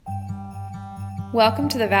Welcome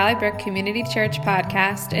to the Valley Brook Community Church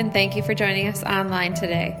podcast, and thank you for joining us online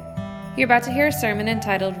today. You're about to hear a sermon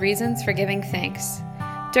entitled Reasons for Giving Thanks.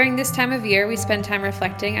 During this time of year, we spend time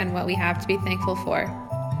reflecting on what we have to be thankful for.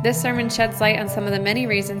 This sermon sheds light on some of the many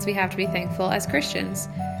reasons we have to be thankful as Christians.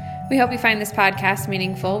 We hope you find this podcast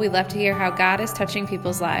meaningful. We'd love to hear how God is touching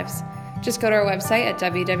people's lives. Just go to our website at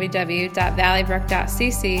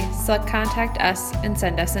www.valleybrook.cc, select Contact Us, and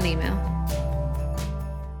send us an email.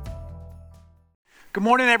 Good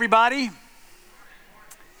morning, everybody.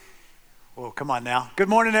 Oh, come on now. Good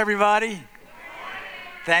morning, everybody. Good morning.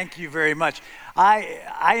 Thank you very much. I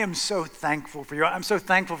am so thankful for you. I'm so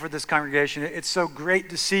thankful for this congregation. It's so great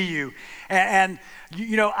to see you. And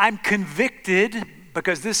you know, I'm convicted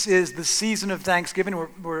because this is the season of Thanksgiving.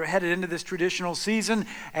 We're headed into this traditional season,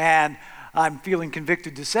 and I'm feeling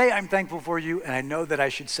convicted to say I'm thankful for you, and I know that I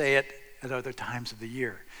should say it at other times of the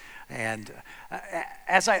year. And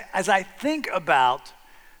as I think about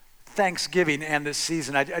Thanksgiving and this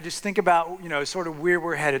season, I just think about, you know, sort of where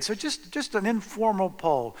we're headed. So just an informal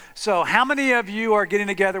poll. So how many of you are getting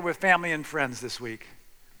together with family and friends this week?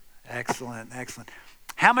 Excellent, excellent.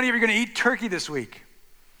 How many of you are going to eat turkey this week?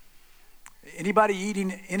 Anybody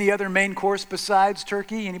eating any other main course besides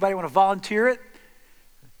turkey? Anybody want to volunteer it?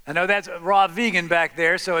 I know that's raw vegan back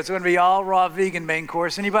there, so it's going to be all raw vegan main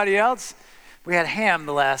course. Anybody else? We had ham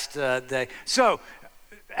the last day. So,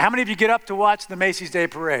 how many of you get up to watch the Macy's Day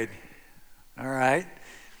Parade? All right.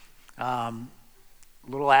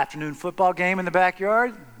 Little afternoon football game in the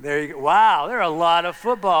backyard. There you go. Wow, there are a lot of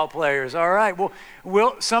football players. All right.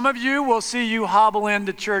 Well, some of you will see you hobble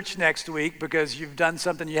into church next week because you've done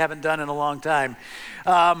something you haven't done in a long time.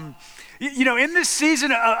 You know, in this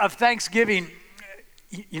season of Thanksgiving,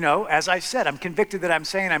 you know, as I said, I'm convicted that I'm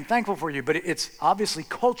saying I'm thankful for you, but it's obviously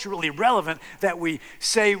culturally relevant that we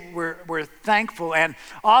say we're thankful. And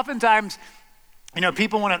oftentimes, you know,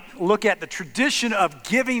 people want to look at the tradition of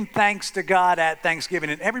giving thanks to God at Thanksgiving,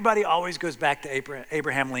 and everybody always goes back to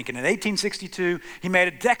Abraham Lincoln. In 1862, he made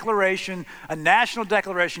a declaration, a national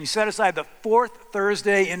declaration. He set aside the fourth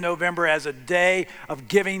Thursday in November as a day of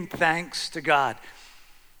giving thanks to God.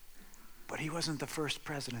 But he wasn't the first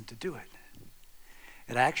president to do it.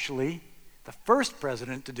 And actually, the first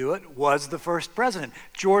president to do it was the first president,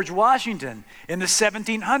 George Washington. In the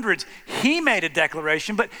 1700s, he made a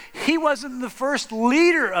declaration, but he wasn't the first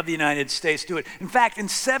leader of the United States to do it. In fact, in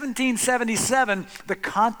 1777, the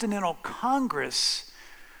Continental Congress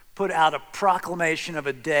put out a proclamation of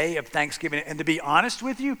a day of Thanksgiving. And to be honest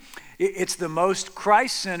with you, it's the most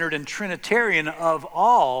Christ-centered and Trinitarian of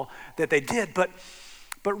all that they did. But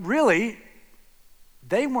really,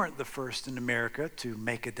 they weren't the first in America to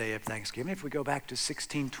make a day of Thanksgiving. If we go back to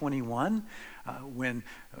 1621, when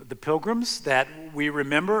the Pilgrims that we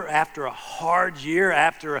remember after a hard year,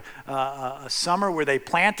 after a summer where they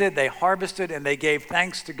planted, they harvested, and they gave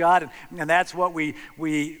thanks to God. And that's what we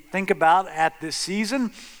think about at this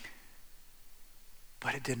season.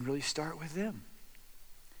 But it didn't really start with them.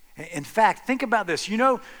 In fact, think about this. You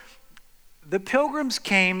know, the Pilgrims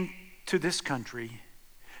came to this country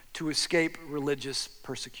to escape religious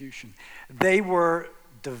persecution. They were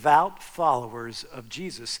devout followers of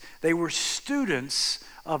Jesus. They were students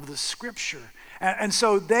of the Scripture. And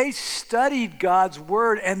so they studied God's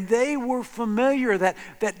Word, and they were familiar that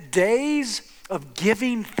days of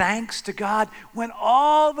giving thanks to God went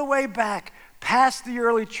all the way back past the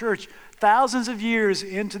early church, thousands of years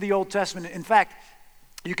into the Old Testament. In fact,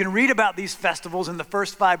 you can read about these festivals in the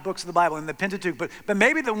first 5 books of the Bible, in the Pentateuch, but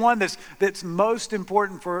maybe the one that's most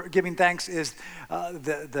important for giving thanks is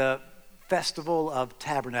the Festival of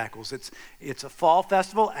Tabernacles. It's a fall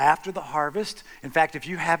festival after the harvest. In fact, if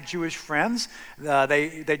you have Jewish friends,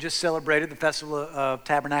 they just celebrated the Festival of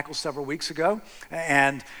Tabernacles several weeks ago,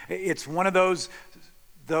 and it's one of those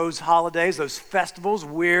holidays, those festivals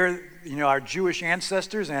where, you know, our Jewish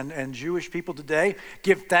ancestors and Jewish people today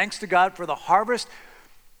give thanks to God for the harvest,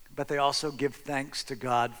 but they also give thanks to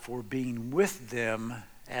God for being with them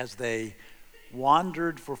as they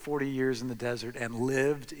wandered for 40 years in the desert and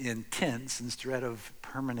lived in tents instead of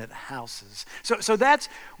permanent houses. So that's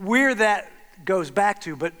where that goes back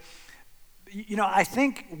to. But, you know, I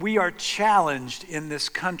think we are challenged in this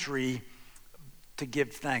country to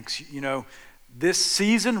give thanks. You know, this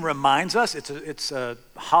season reminds us, it's a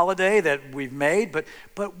holiday that we've made, but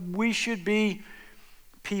we should be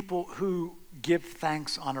people who give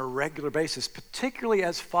thanks on a regular basis, particularly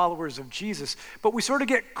as followers of Jesus. But we sort of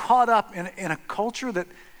get caught up in a culture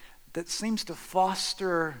that seems to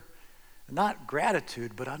foster not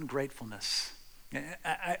gratitude, but ungratefulness.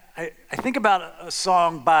 I think about a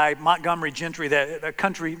song by Montgomery Gentry, a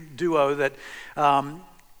country duo that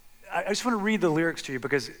I just want to read the lyrics to you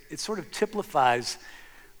because it sort of typifies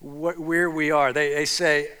where we are. They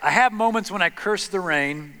say, I have moments when I curse the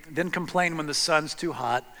rain, then complain when the sun's too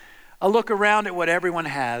hot. I look around at what everyone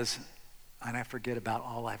has, and I forget about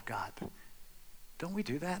all I've got. Don't we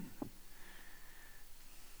do that?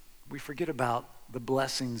 We forget about the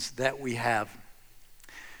blessings that we have.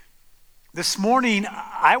 This morning,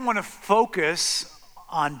 I want to focus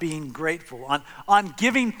on being grateful, on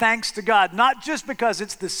giving thanks to God, not just because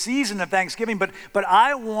it's the season of Thanksgiving, but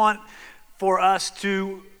I want for us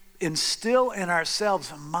to instill in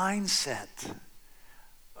ourselves a mindset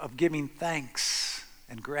of giving thanks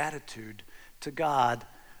and gratitude to God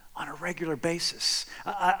on a regular basis.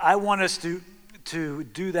 I want us to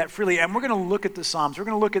do that freely. And we're going to look at the Psalms. We're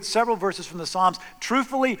going to look at several verses from the Psalms.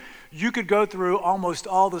 Truthfully, you could go through almost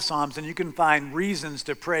all the Psalms and you can find reasons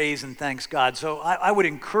to praise and thanks God. So I would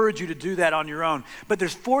encourage you to do that on your own. But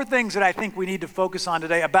there's 4 things that I think we need to focus on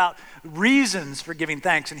today about reasons for giving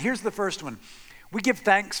thanks. And here's the first one. We give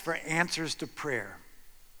thanks for answers to prayer.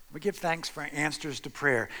 We give thanks for answers to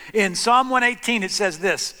prayer. In Psalm 118, it says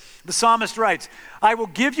this. The psalmist writes, I will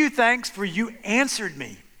give you thanks for you answered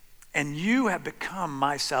me, and you have become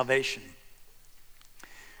my salvation.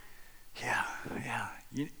 Yeah.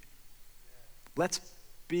 Let's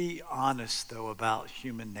be honest, though, about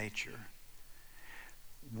human nature.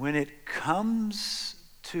 When it comes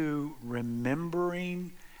to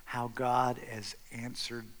remembering how God has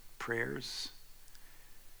answered prayers,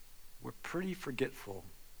 we're pretty forgetful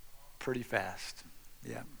pretty fast.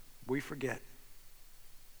 Yeah, we forget.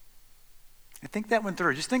 And think that one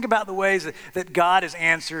through. Just think about the ways that God has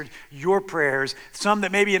answered your prayers, some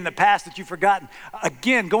that maybe in the past that you've forgotten.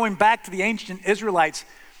 Again, going back to the ancient Israelites,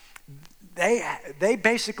 they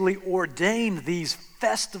basically ordained these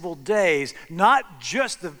festival days, not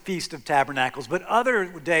just the Feast of Tabernacles, but other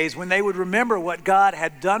days when they would remember what God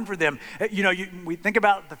had done for them. We think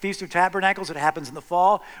about the Feast of Tabernacles. It happens in the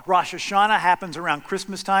fall. Rosh Hashanah happens around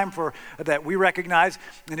Christmas time that we recognize,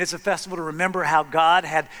 and it's a festival to remember how God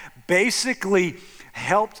had basically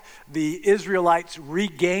helped the Israelites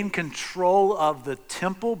regain control of the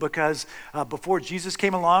temple because before Jesus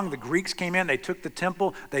came along, the Greeks came in, they took the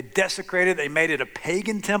temple, they desecrated, they made it a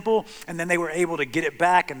pagan temple, and then they were able to get it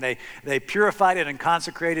back, and they purified it and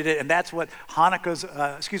consecrated it, and that's what Hanukkah's,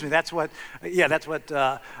 that's what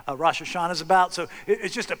Rosh Hashanah is about. So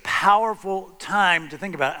it's just a powerful time to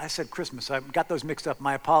think about. I said Christmas, I got those mixed up,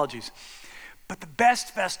 my apologies. But the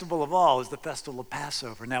best festival of all is the festival of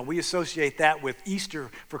Passover. Now, we associate that with Easter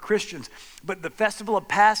for Christians, but the festival of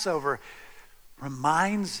Passover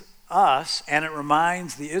reminds us, and it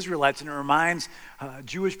reminds the Israelites, and it reminds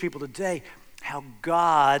Jewish people today how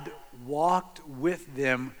God walked with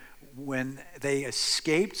them when they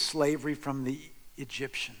escaped slavery from the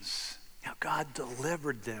Egyptians. How God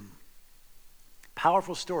delivered them.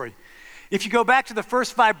 Powerful story. If you go back to the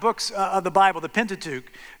first 5 books of the Bible, the Pentateuch,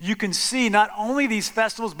 you can see not only these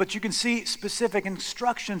festivals, but you can see specific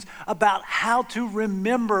instructions about how to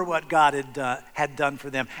remember what God had done for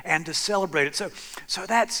them and to celebrate it. So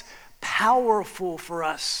that's powerful for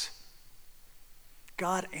us.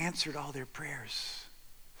 God answered all their prayers.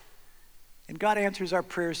 And God answers our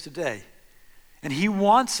prayers today. And he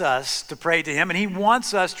wants us to pray to him, and he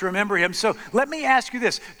wants us to remember him. So let me ask you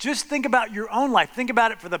this. Just think about your own life. Think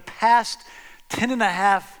about it for the past 10 and a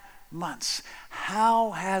half months. How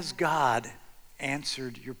has God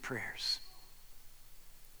answered your prayers?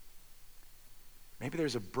 Maybe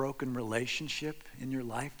there's a broken relationship in your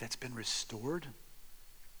life that's been restored.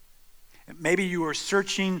 Maybe you are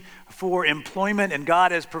searching for employment and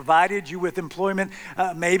God has provided you with employment.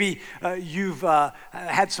 Maybe you've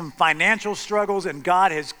had some financial struggles and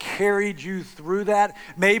God has carried you through that.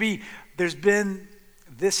 Maybe there's been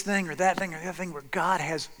this thing or that thing or the other thing where God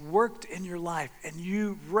has worked in your life and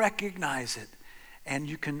you recognize it and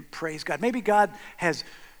you can praise God. Maybe God has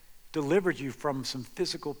delivered you from some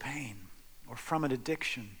physical pain or from an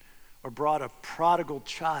addiction or brought a prodigal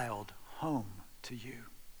child home to you.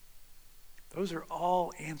 Those are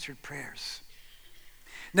all answered prayers.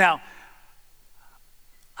 Now,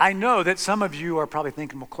 I know that some of you are probably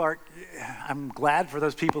thinking, well, Clark, I'm glad for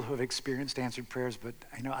those people who have experienced answered prayers, but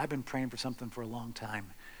I've been praying for something for a long time,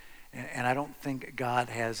 and I don't think God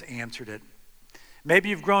has answered it. Maybe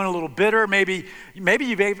you've grown a little bitter. Maybe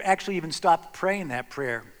you've actually even stopped praying that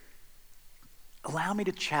prayer. Allow me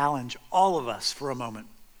to challenge all of us for a moment.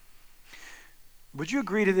 Would you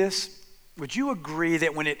agree to this? Would you agree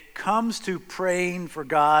that when it comes to praying for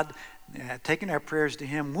God, taking our prayers to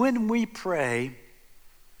him, when we pray,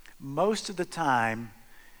 most of the time,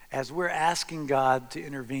 as we're asking God to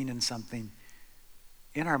intervene in something,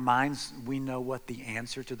 in our minds, we know what the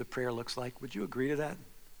answer to the prayer looks like. Would you agree to that?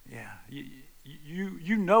 Yeah.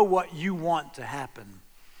 You know what you want to happen.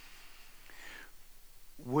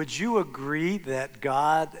 Would you agree that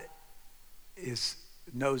God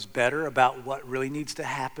knows better about what really needs to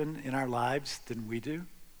happen in our lives than we do?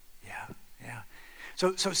 Yeah.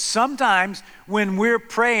 So sometimes when we're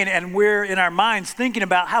praying and we're in our minds thinking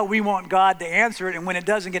about how we want God to answer it, and when it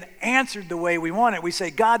doesn't get answered the way we want it, we say,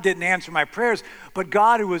 God didn't answer my prayers, but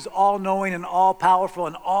God, who is all-knowing and all-powerful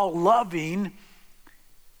and all-loving,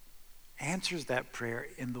 answers that prayer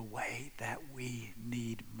in the way that we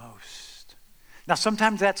need most. Now,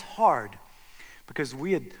 sometimes that's hard because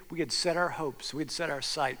we had set our hopes, we had set our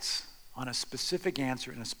sights on a specific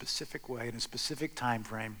answer in a specific way, in a specific time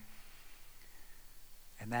frame.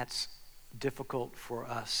 And that's difficult for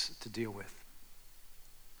us to deal with.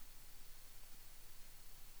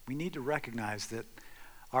 We need to recognize that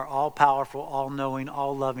our all-powerful, all-knowing,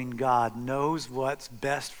 all-loving God knows what's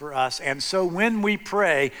best for us. And so when we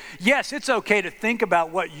pray, yes, it's okay to think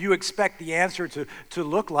about what you expect the answer to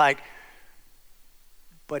look like,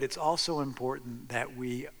 but it's also important that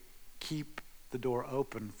we keep the door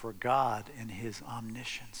open for God in his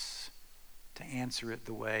omniscience to answer it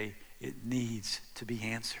the way it needs to be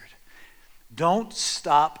answered. Don't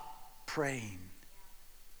stop praying.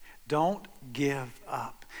 Don't give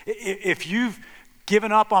up. If you've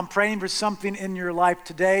given up on praying for something in your life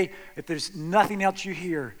today, if there's nothing else you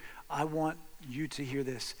hear, I want you to hear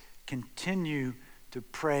this. Continue to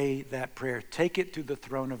pray that prayer. Take it to the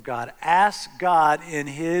throne of God. Ask God in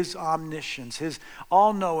his omniscience, his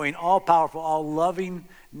all-knowing, all-powerful, all-loving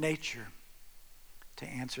nature to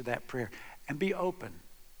answer that prayer. And be open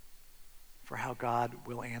for how God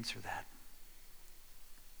will answer that.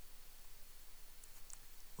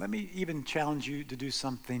 Let me even challenge you to do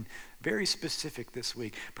something very specific this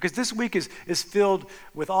week, because this week is filled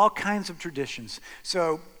with all kinds of traditions.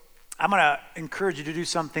 So I'm going to encourage you to do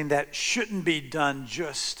something that shouldn't be done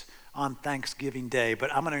just on Thanksgiving Day,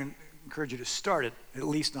 but I'm going to encourage you to start it at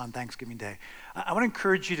least on Thanksgiving Day. I want to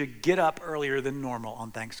encourage you to get up earlier than normal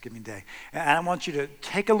on Thanksgiving Day. And I want you to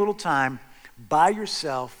take a little time by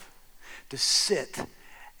yourself to sit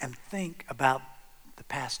and think about the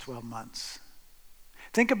past 12 months.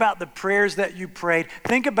 Think about the prayers that you prayed.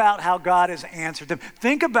 Think about how God has answered them.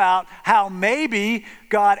 Think about how maybe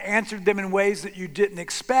God answered them in ways that you didn't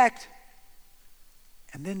expect.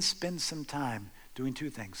 And then spend some time doing two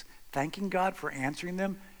things: thanking God for answering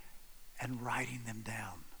them and writing them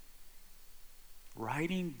down.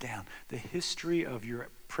 Writing down the history of your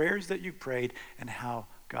prayers that you prayed and how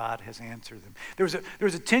God has answered them. There was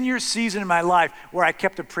a 10-year season in my life where I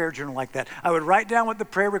kept a prayer journal like that. I would write down what the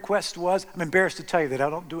prayer request was. I'm embarrassed to tell you that I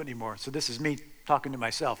don't do it anymore, so this is me talking to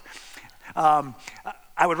myself.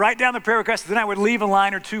 I would write down the prayer request, then I would leave a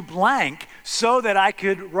line or two blank so that I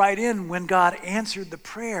could write in when God answered the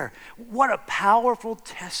prayer. What a powerful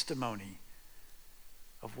testimony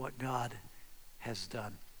of what God has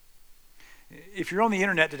done. If you're on the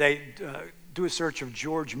internet today, do a search of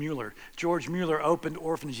George Mueller. George Mueller opened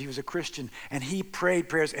orphanages. He was a Christian, and he prayed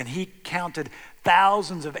prayers, and he counted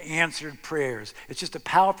thousands of answered prayers. It's just a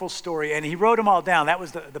powerful story, and he wrote them all down. That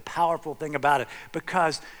was the powerful thing about it,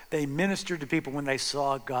 because they ministered to people when they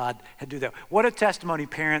saw God had do that. What a testimony,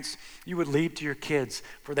 parents, you would leave to your kids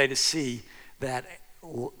for they to see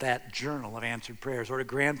that journal of answered prayers, or to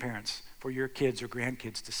grandparents for your kids or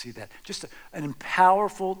grandkids to see that. Just an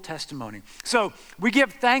powerful testimony. So we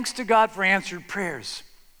give thanks to God for answered prayers.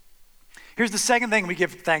 Here's the second thing we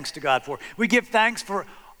give thanks to God for. We give thanks for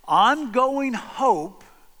ongoing hope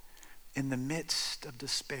in the midst of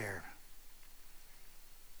despair.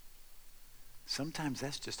 Sometimes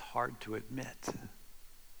that's just hard to admit.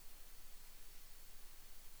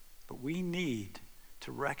 But we need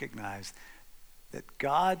to recognize that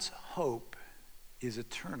God's hope is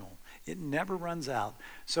eternal. It never runs out.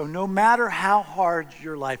 So no matter how hard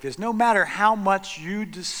your life is, no matter how much you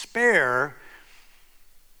despair,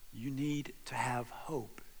 you need to have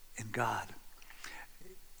hope in God.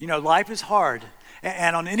 You know, life is hard.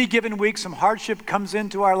 And on any given week, some hardship comes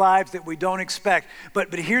into our lives that we don't expect.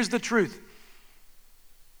 But here's the truth.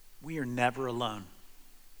 We are never alone.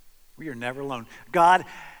 We are never alone. God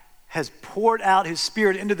has poured out his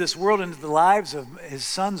Spirit into this world, into the lives of his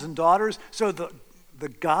sons and daughters, so the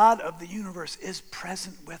God of the universe is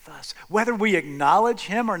present with us. Whether we acknowledge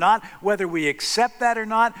him or not, whether we accept that or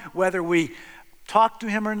not, whether we talk to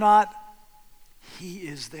him or not, he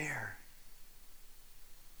is there.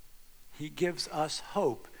 He gives us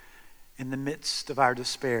hope in the midst of our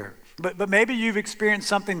despair. But maybe you've experienced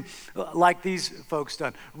something like these folks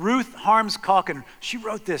done. Ruth Harms Calkin, she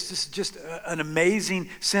wrote this. This is just an amazing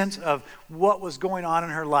sense of what was going on in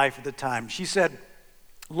her life at the time. She said,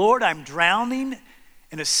 "Lord, I'm drowning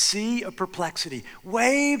in a sea of perplexity.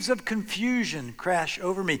 Waves of confusion crash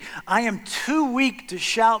over me. I am too weak to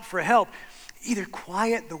shout for help. Either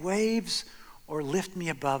quiet the waves or lift me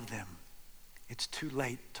above them. It's too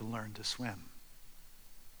late to learn to swim."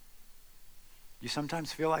 You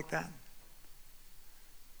sometimes feel like that?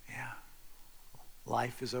 Yeah.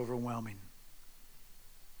 Life is overwhelming.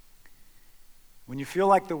 When you feel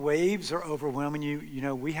like the waves are overwhelming you, you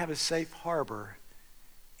know, we have a safe harbor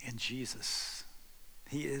in Jesus.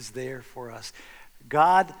 He is there for us.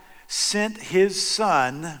 God sent his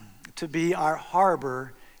Son to be our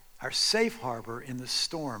harbor, our safe harbor in the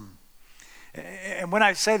storm. And when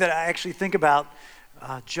I say that, I actually think about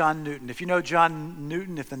John Newton. If you know John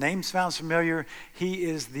Newton, if the name sounds familiar, he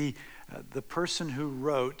is the person who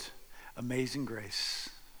wrote Amazing Grace,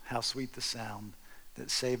 how sweet the sound that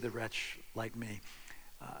saved the wretch like me.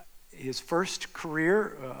 His first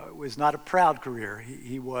career was not a proud career.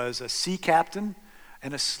 He was a sea captain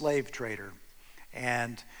and a slave trader.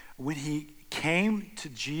 And when he came to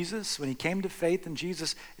Jesus, when he came to faith in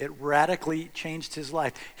Jesus, it radically changed his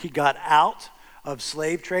life. He got out of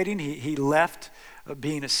slave trading. He left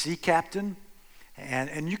being a sea captain.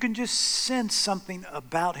 And you can just sense something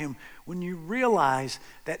about him when you realize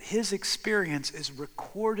that his experience is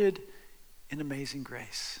recorded in Amazing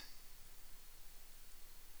Grace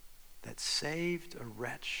that saved a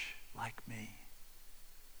wretch like me.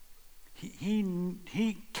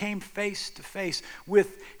 He came face to face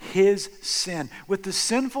with his sin, with the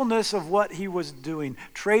sinfulness of what he was doing,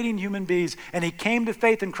 trading human beings, and he came to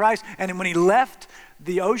faith in Christ. And when he left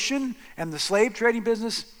the ocean and the slave trading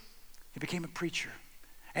business, he became a preacher.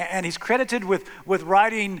 And he's credited with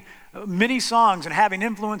writing many songs and having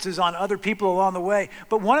influences on other people along the way.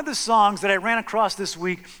 But one of the songs that I ran across this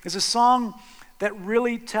week is a song that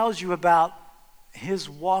really tells you about his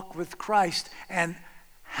walk with Christ and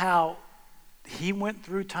how he went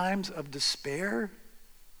through times of despair,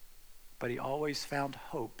 but he always found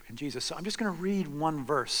hope in Jesus. So I'm just going to read one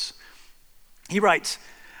verse. He writes,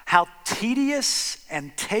 "How tedious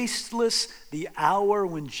and tasteless the hour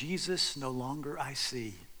when Jesus no longer I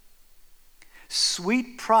see.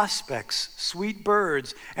 Sweet prospects, sweet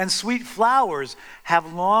birds, and sweet flowers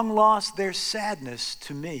have long lost their sadness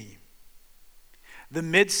to me. The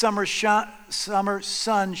midsummer summer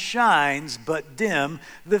sun shines but dim.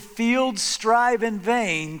 The fields strive in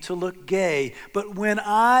vain to look gay. But when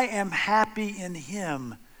I am happy in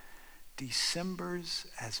him, December's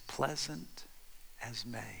as pleasant as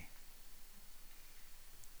May."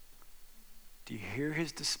 Do you hear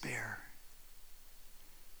his despair?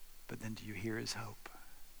 But then do you hear his hope?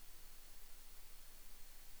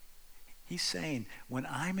 He's saying, when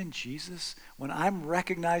I'm in Jesus, when I'm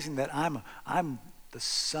recognizing that I'm the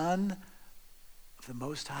son of the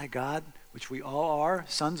Most High God, which we all are,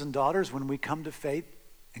 sons and daughters, when we come to faith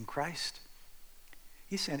in Christ,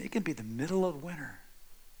 he's saying it can be the middle of winter,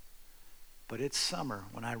 but it's summer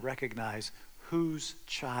when I recognize whose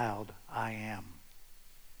child I am.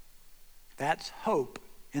 That's hope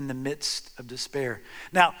in the midst of despair.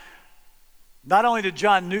 Now, not only did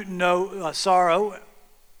John Newton know sorrow,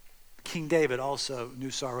 King David also knew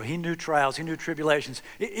sorrow. He knew trials. He knew tribulations.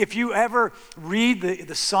 If you ever read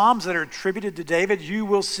the Psalms that are attributed to David, you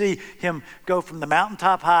will see him go from the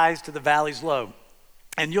mountaintop highs to the valleys low.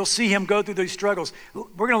 And you'll see him go through these struggles.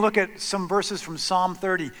 We're going to look at some verses from Psalm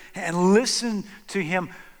 30 and listen to him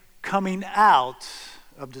coming out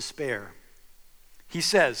of despair. He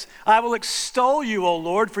says, "I will extol you, O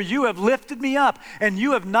Lord, for you have lifted me up, and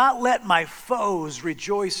you have not let my foes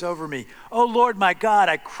rejoice over me. O Lord, my God,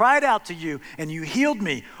 I cried out to you, and you healed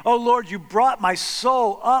me. O Lord, you brought my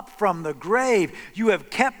soul up from the grave. You have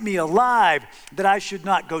kept me alive, that I should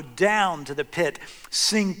not go down to the pit.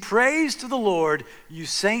 Sing praise to the Lord, you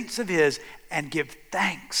saints of his, and give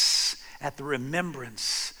thanks at the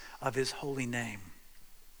remembrance of his holy name."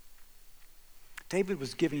 David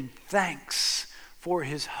was giving thanks for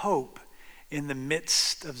his hope in the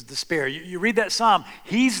midst of despair. You read that psalm,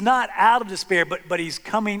 he's not out of despair, but he's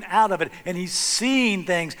coming out of it, and he's seeing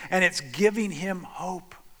things, and it's giving him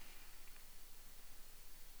hope.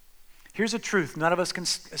 Here's a truth, none of us can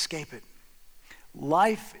escape it.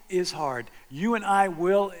 Life is hard. You and I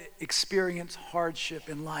will experience hardship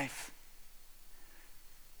in life.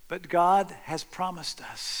 But God has promised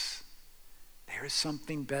us there is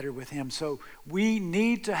something better with him. So we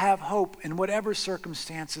need to have hope in whatever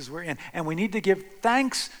circumstances we're in. And we need to give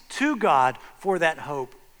thanks to God for that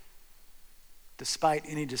hope. despite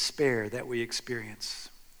any despair that we experience.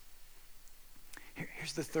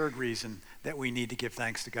 Here's the third reason that we need to give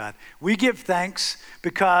thanks to God. We give thanks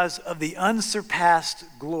because of the unsurpassed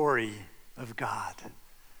glory of God.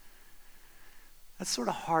 That's sort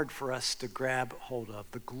of hard for us to grab hold of,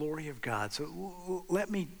 the glory of God. So let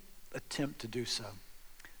me attempt to do so.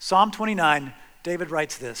 Psalm 29, David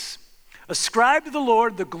writes this: "Ascribe to the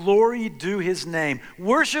Lord the glory due his name.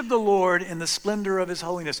 Worship the Lord in the splendor of his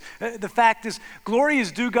holiness." The fact is, glory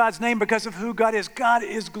is due God's name because of who God is. God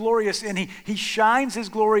is glorious, and he shines his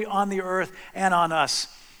glory on the earth and on us.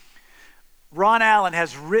 Ron Allen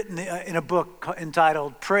has written in a book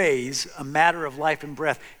entitled Praise, A Matter of Life and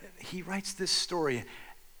Breath. He writes this story.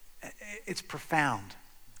 It's profound.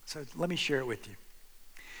 So let me share it with you.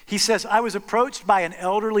 He says, "I was approached by an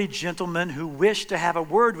elderly gentleman who wished to have a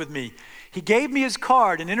word with me. He gave me his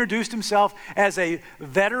card and introduced himself as a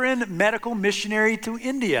veteran medical missionary to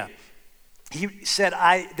India. He said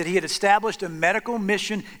that he had established a medical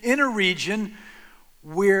mission in a region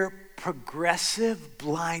where progressive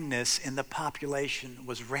blindness in the population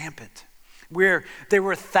was rampant, where there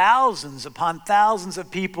were thousands upon thousands of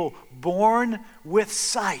people born with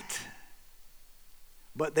sight,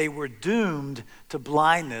 but they were doomed to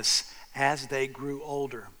blindness as they grew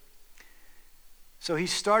older." So he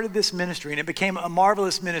started this ministry, and it became a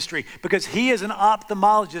marvelous ministry because he, as an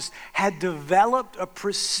ophthalmologist, had developed a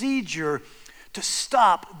procedure to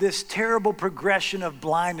stop this terrible progression of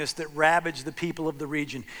blindness that ravaged the people of the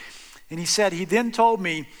region. And he said, he then told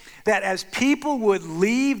me that as people would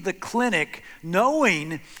leave the clinic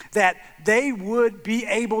knowing that they would be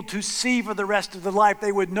able to see for the rest of their life,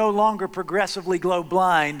 they would no longer progressively go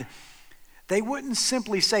blind, they wouldn't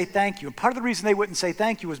simply say thank you. And part of the reason they wouldn't say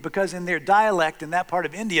thank you was because in their dialect in that part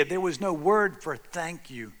of India, there was no word for thank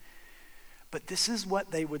you. But this is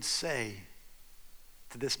what they would say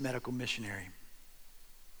to this medical missionary: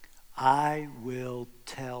 "I will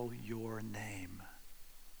tell your name.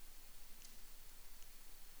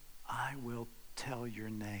 I will tell your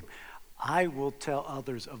name. I will tell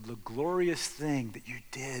others of the glorious thing that you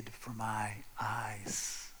did for my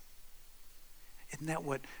eyes." Isn't that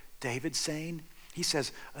what David's saying? He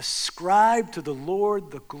says, ascribe to the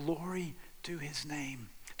Lord the glory due his name.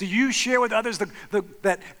 Do you share with others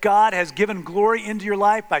that God has given glory into your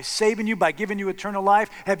life by saving you, by giving you eternal life?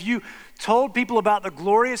 Have you told people about the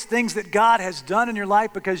glorious things that God has done in your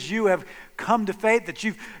life because you have come to faith, that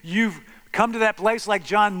you've come to that place like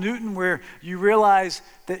John Newton where you realize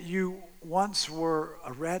that you once were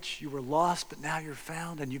a wretch, you were lost, but now you're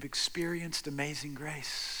found and you've experienced amazing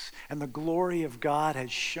grace and the glory of God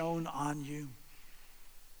has shone on you?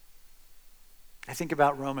 I think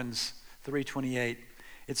about Romans 3:28.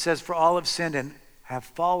 It says, "For all have sinned and have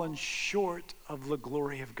fallen short of the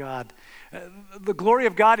glory of God." The glory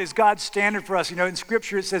of God is God's standard for us. You know, in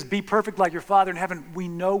Scripture it says, "Be perfect like your Father in heaven." We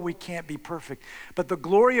know we can't be perfect. But the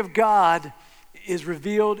glory of God is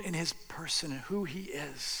revealed in his person, who he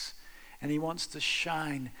is. And he wants to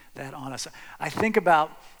shine that on us. I think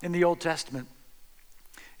about in the Old Testament.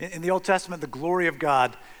 In the Old Testament, the glory of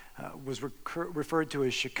God was referred to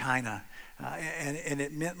as Shekinah. And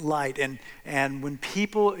it meant light. And when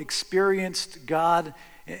people experienced God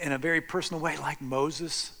in a very personal way, like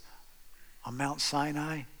Moses on Mount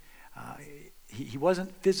Sinai, he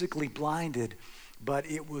wasn't physically blinded, but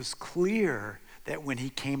it was clear that when he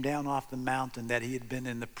came down off the mountain that he had been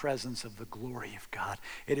in the presence of the glory of God.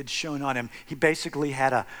 It had shone on him. He basically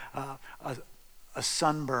had a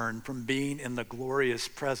sunburn from being in the glorious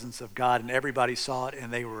presence of God, and everybody saw it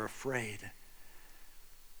and they were afraid.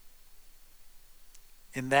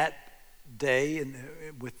 In that day,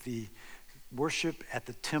 with the worship at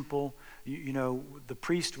the temple, you know, the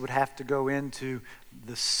priest would have to go into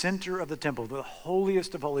the center of the temple, the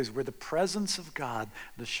holiest of holies, where the presence of God,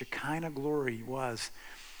 the Shekinah glory was.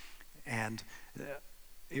 And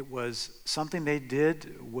it was something they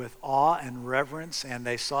did with awe and reverence, and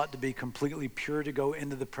they sought to be completely pure to go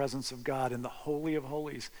into the presence of God in the Holy of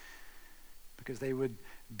Holies, because they would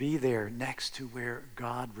be there next to where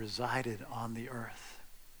God resided on the earth.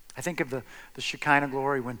 I think of the Shekinah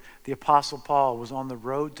glory when the Apostle Paul was on the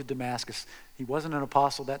road to Damascus. He wasn't an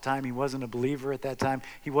apostle at that time. He wasn't a believer at that time.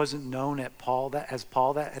 He wasn't known as Paul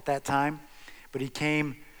at that time. But he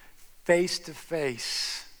came face to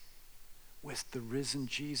face with the risen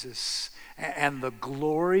Jesus. And the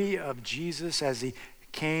glory of Jesus as he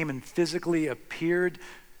came and physically appeared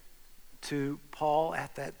to Paul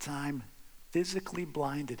at that time physically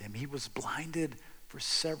blinded him. He was blinded for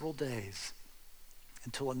several days,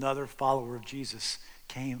 until another follower of Jesus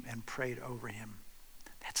came and prayed over him.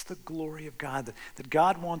 That's the glory of God, that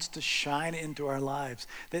God wants to shine into our lives,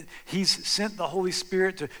 that he's sent the Holy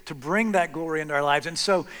Spirit to bring that glory into our lives. And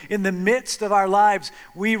so in the midst of our lives,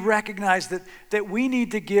 we recognize that we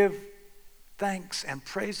need to give thanks and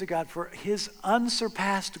praise to God for his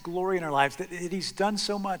unsurpassed glory in our lives, that he's done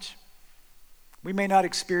so much. We may not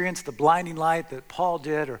experience the blinding light that Paul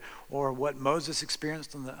did or what Moses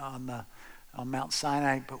experienced on Mount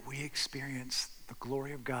Sinai, but we experience the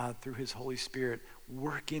glory of God through his Holy Spirit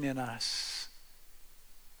working in us.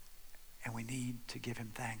 And we need to give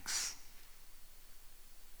him thanks.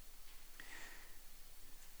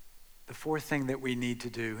 The fourth thing that we need to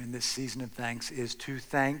do in this season of thanks is to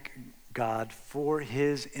thank God for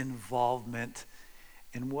his involvement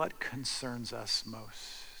in what concerns us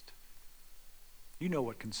most. You know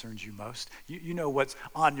what concerns you most. You know what's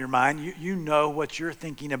on your mind. You know what you're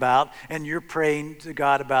thinking about, and you're praying to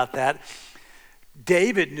God about that.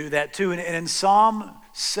 David knew that too. And in Psalm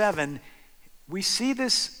 7, we see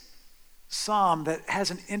this psalm that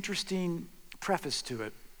has an interesting preface to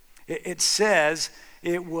it. It says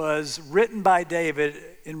it was written by David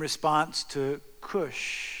in response to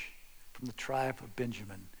Cush from the tribe of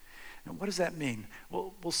Benjamin. And what does that mean?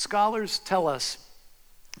 Well, scholars tell us,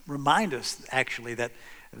 remind us actually,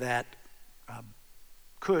 that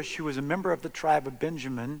Cush, who was a member of the tribe of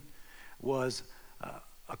Benjamin, was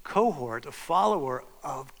a cohort, a follower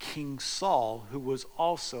of King Saul, who was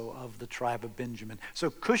also of the tribe of Benjamin. So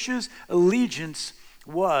Cush's allegiance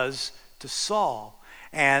was to Saul,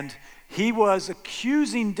 and he was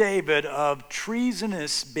accusing David of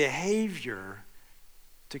treasonous behavior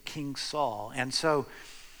to King Saul. And so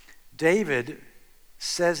David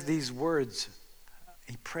says these words.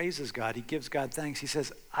 He praises God. He gives God thanks. He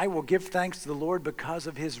says, I will give thanks to the Lord because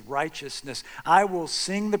of his righteousness. I will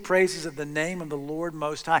sing the praises of the name of the Lord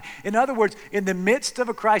Most High. In other words, in the midst of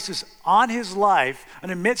a crisis on his life,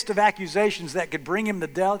 and in the midst of accusations that could bring him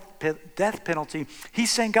the death penalty,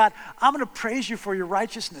 he's saying, God, I'm going to praise you for your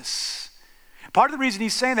righteousness. Part of the reason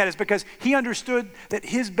he's saying that is because he understood that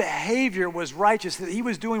his behavior was righteous, that he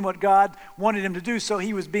was doing what God wanted him to do, so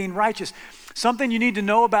he was being righteous. Something you need to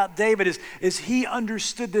know about David is he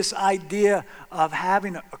understood this idea of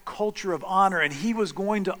having a culture of honor, and he was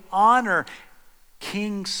going to honor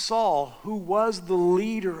King Saul, who was the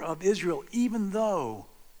leader of Israel, even though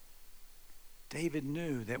David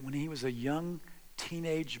knew that when he was a young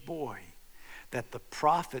teenage boy, that the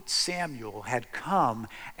prophet Samuel had come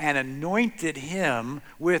and anointed him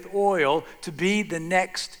with oil to be the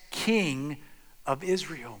next king of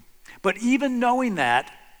Israel. But even knowing that,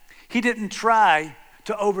 he didn't try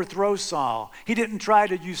to overthrow Saul. He didn't try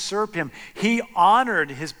to usurp him. He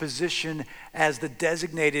honored his position as the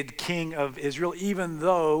designated king of Israel, even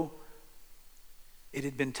though it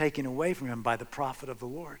had been taken away from him by the prophet of the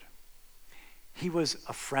Lord. He was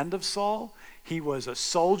a friend of Saul. He was a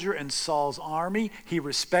soldier in Saul's army. He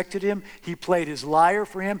respected him. He played his lyre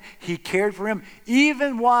for him. He cared for him.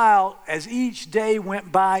 Even while, as each day went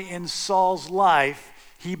by in Saul's life,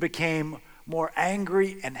 he became more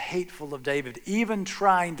angry and hateful of David, even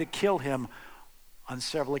trying to kill him on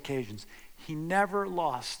several occasions. He never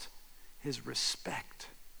lost his respect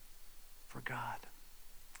for God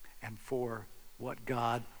and for what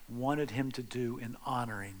God wanted him to do in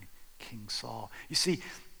honoring King Saul. You see,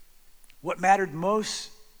 what mattered most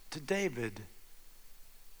to David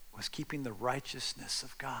was keeping the righteousness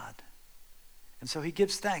of God. And so he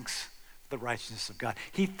gives thanks for the righteousness of God.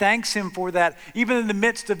 He thanks him for that, even in the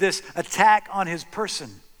midst of this attack on his person.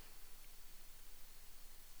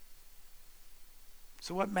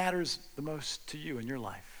 So what matters the most to you in your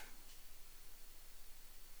life?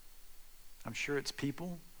 I'm sure it's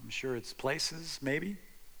people. I'm sure it's places, maybe,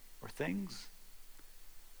 or things.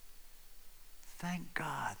 Thank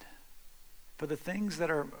God for the things that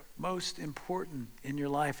are most important in your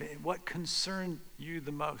life, what concern you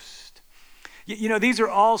the most. You know, these are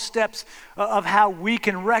all steps of how we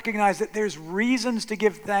can recognize that there's reasons to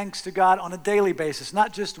give thanks to God on a daily basis,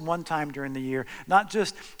 not just one time during the year, not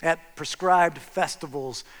just at prescribed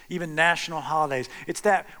festivals, even national holidays. It's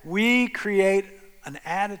that we create an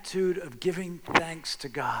attitude of giving thanks to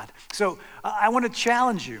God. So I want to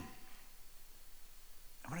challenge you.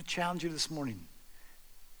 I want to challenge you this morning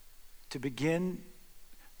to begin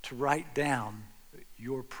to write down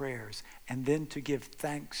your prayers and then to give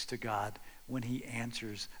thanks to God when he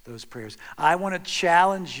answers those prayers. I want to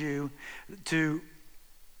challenge you to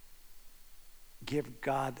give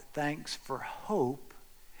God thanks for hope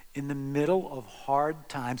in the middle of hard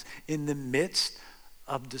times, in the midst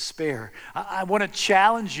of despair. I want to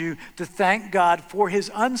challenge you to thank God for his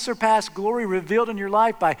unsurpassed glory revealed in your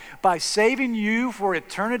life by saving you for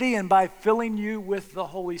eternity and by filling you with the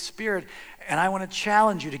Holy Spirit. And I want to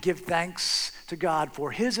challenge you to give thanks to God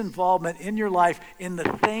for his involvement in your life in the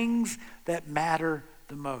things that matter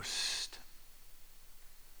the most.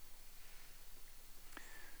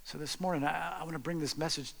 So this morning, I want to bring this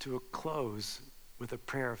message to a close with a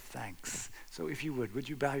prayer of thanks. So if you would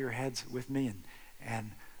you bow your heads with me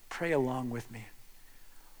and pray along with me?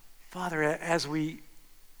 Father, as we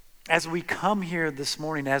come here this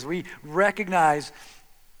morning, as we recognize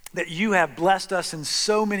that you have blessed us in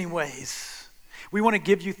so many ways, we want to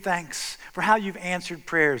give you thanks for how you've answered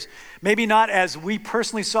prayers. Maybe not as we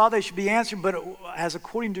personally saw they should be answered, but as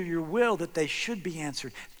according to your will that they should be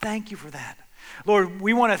answered. Thank you for that. Lord,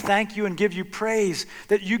 we want to thank you and give you praise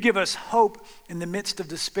that you give us hope in the midst of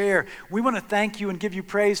despair. We want to thank you and give you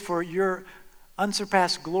praise for your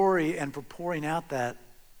unsurpassed glory and for pouring out that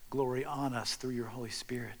glory on us through your Holy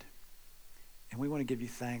Spirit. And we want to give you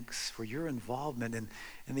thanks for your involvement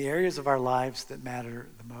in the areas of our lives that matter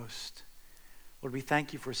the most. Lord, we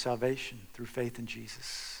thank you for salvation through faith in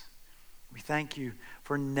Jesus. We thank you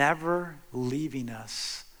for never leaving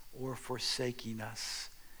us or forsaking us.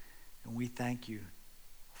 And we thank you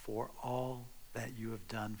for all that you have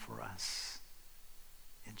done for us.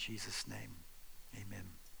 In Jesus' name, amen.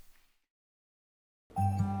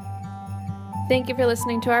 Thank you for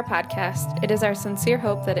listening to our podcast. It is our sincere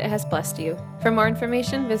hope that it has blessed you. For more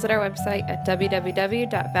information, visit our website at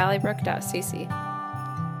www.valleybrook.cc.